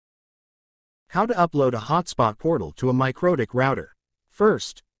How to upload a hotspot portal to a MikroTik router.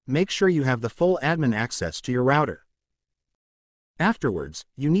 First, make sure you have the full admin access to your router. Afterwards,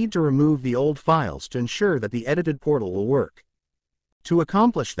 you need to remove the old files to ensure that the edited portal will work. To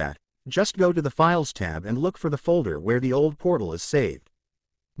accomplish that, just go to the Files tab and look for the folder where the old portal is saved.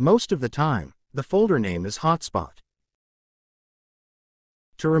 Most of the time, the folder name is Hotspot.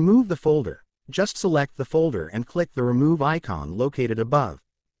 To remove the folder, just select the folder and click the Remove icon located above.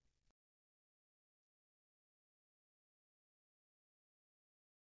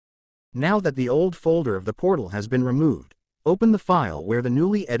 Now that the old folder of the portal has been removed, open the file where the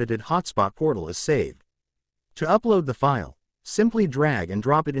newly edited hotspot portal is saved. To upload the file, simply drag and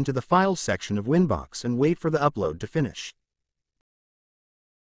drop it into the Files section of Winbox and wait for the upload to finish.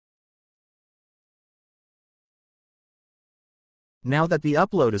 Now that the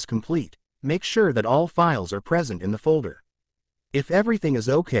upload is complete, make sure that all files are present in the folder. If everything is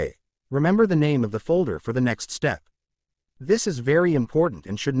okay, remember the name of the folder for the next step. This is very important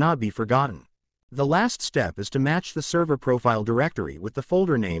and should not be forgotten. The last step is to match the server profile directory with the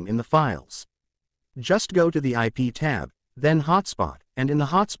folder name in the files. Just go to the IP tab, then Hotspot, and in the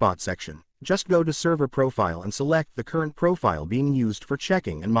Hotspot section, just go to Server Profile and select the current profile being used for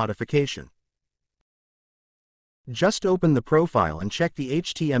checking and modification. Just open the profile and check the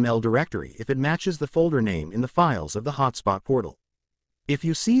HTML directory if it matches the folder name in the files of the hotspot portal. If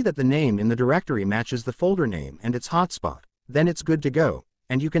you see that the name in the directory matches the folder name and its hotspot, then it's good to go,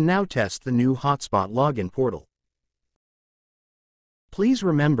 and you can now test the new hotspot login portal. Please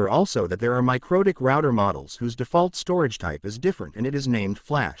remember also that there are MikroTik router models whose default storage type is different and it is named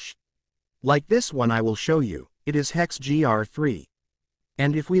Flash. Like this one I will show you, it is hex GR3.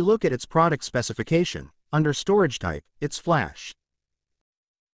 And if we look at its product specification, under storage type, it's Flash.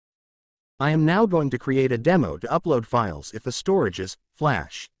 I am now going to create a demo to upload files if the storage is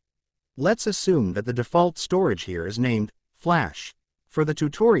Flash. Let's assume that the default storage here is named Flash. For the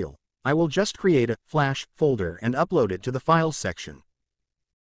tutorial, I will just create a Flash folder and upload it to the Files section.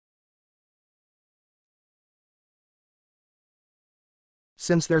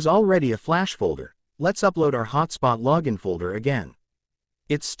 Since there's already a Flash folder, let's upload our hotspot login folder again.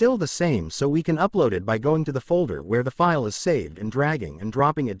 It's still the same, so we can upload it by going to the folder where the file is saved and dragging and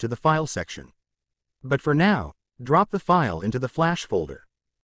dropping it to the File section. But for now, drop the file into the Flash folder.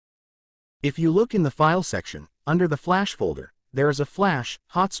 If you look in the File section, under the Flash folder, there is a Flash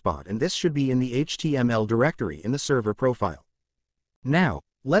hotspot and this should be in the HTML directory in the server profile. Now,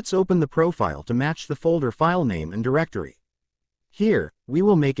 let's open the profile to match the folder file name and directory. Here, we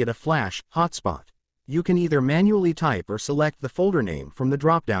will make it a Flash hotspot. You can either manually type or select the folder name from the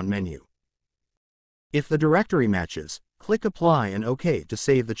drop-down menu. If the directory matches, click Apply and OK to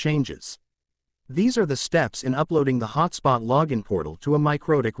save the changes. These are the steps in uploading the hotspot login portal to a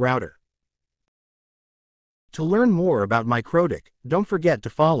MikroTik router. To learn more about MikroTik, don't forget to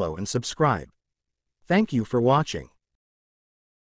follow and subscribe. Thank you for watching.